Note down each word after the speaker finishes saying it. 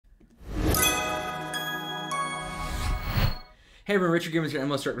Hey everyone, Richard Gibbens here,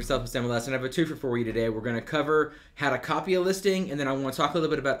 MLS Director SWMLS, and I have a 2 for you today. We're going to cover how to copy a listing, and then I want to talk a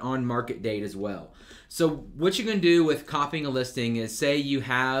little bit about on-market date as well. So what you can do with copying a listing is, say you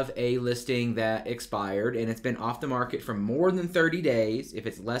have a listing that expired and it's been off the market for more than 30 days. If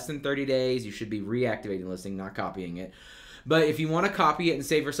it's less than 30 days, you should be reactivating the listing, not copying it. But if you want to copy it and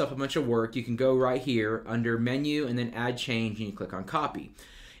save yourself a bunch of work, you can go right here under Menu and then Add Change, and you click on Copy.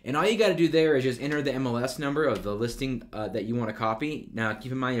 And all you got to do there is just enter the MLS number of the listing that you want to copy. Now,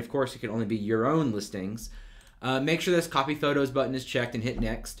 keep in mind, of course, it can only be your own listings. Make sure this Copy Photos button is checked and hit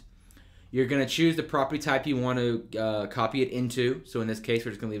Next. You're going to choose the property type you want to copy it into. So in this case,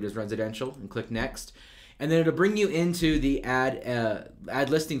 we're just going to leave it as residential and click Next. And then it'll bring you into the add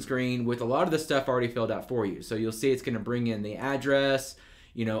listing screen with a lot of the stuff already filled out for you. So you'll see it's going to bring in the address,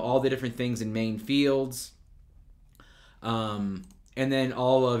 all the different things in main fields. And then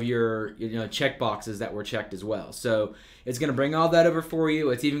all of your check boxes that were checked as well. So it's going to bring all that over for you.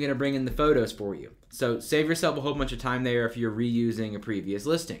 It's even going to bring in the photos for you. So save yourself a whole bunch of time there if you're reusing a previous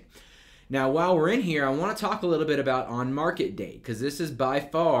listing. Now, while we're in here, I want to talk a little bit about on-market date, because this is by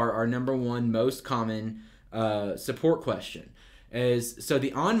far our #1 most common support question. So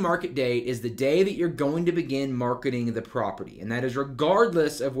the on-market date is the day that you're going to begin marketing the property, and that is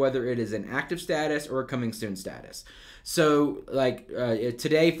regardless of whether it is an active status or a coming soon status. So like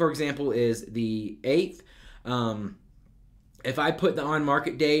today, for example, is the 8th. If I put the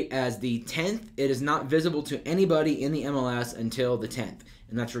on-market date as the 10th, it is not visible to anybody in the MLS until the 10th,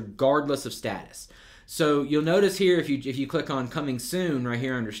 and that's regardless of status. So you'll notice here, if you click on coming soon right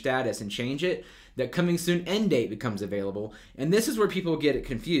here under status and change it, that coming soon end date becomes available. And this is where people get it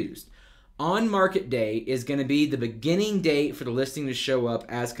confused. On market date is going to be the beginning date for the listing to show up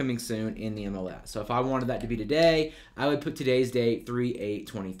as coming soon in the MLS. So if I wanted that to be today, I would put today's date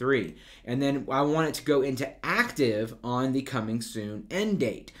 3/8/23. And then I want it to go into active on the coming soon end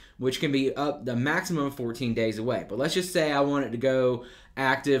date, which can be up the maximum of 14 days away. But let's just say I want it to go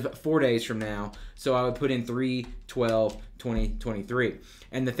active 4 days from now. So I would put in 3/12/2023.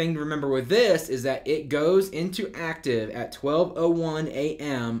 And the thing to remember with this is that it goes into active at 12:01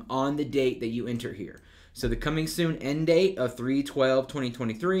 a.m. on the date that you enter here. So the coming soon end date of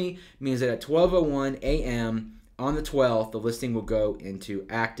 3/12/2023 means that at 12:01 a.m. on the 12th, the listing will go into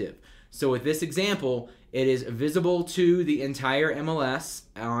active. So with this example, it is visible to the entire MLS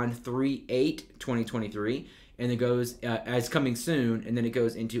on 3/8/2023. And it goes as coming soon, and then it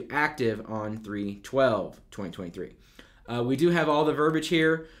goes into active on 3/12/2023. We do have all the verbiage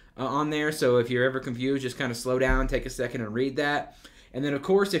here on there, so if you're ever confused, just kind of slow down, take a second and read that. And then, of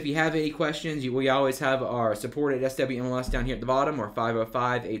course, if you have any questions, we always have our support at SWMLS down here at the bottom, or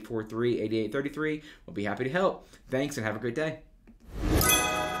 505-843-8833. We'll be happy to help. Thanks, and have a great day.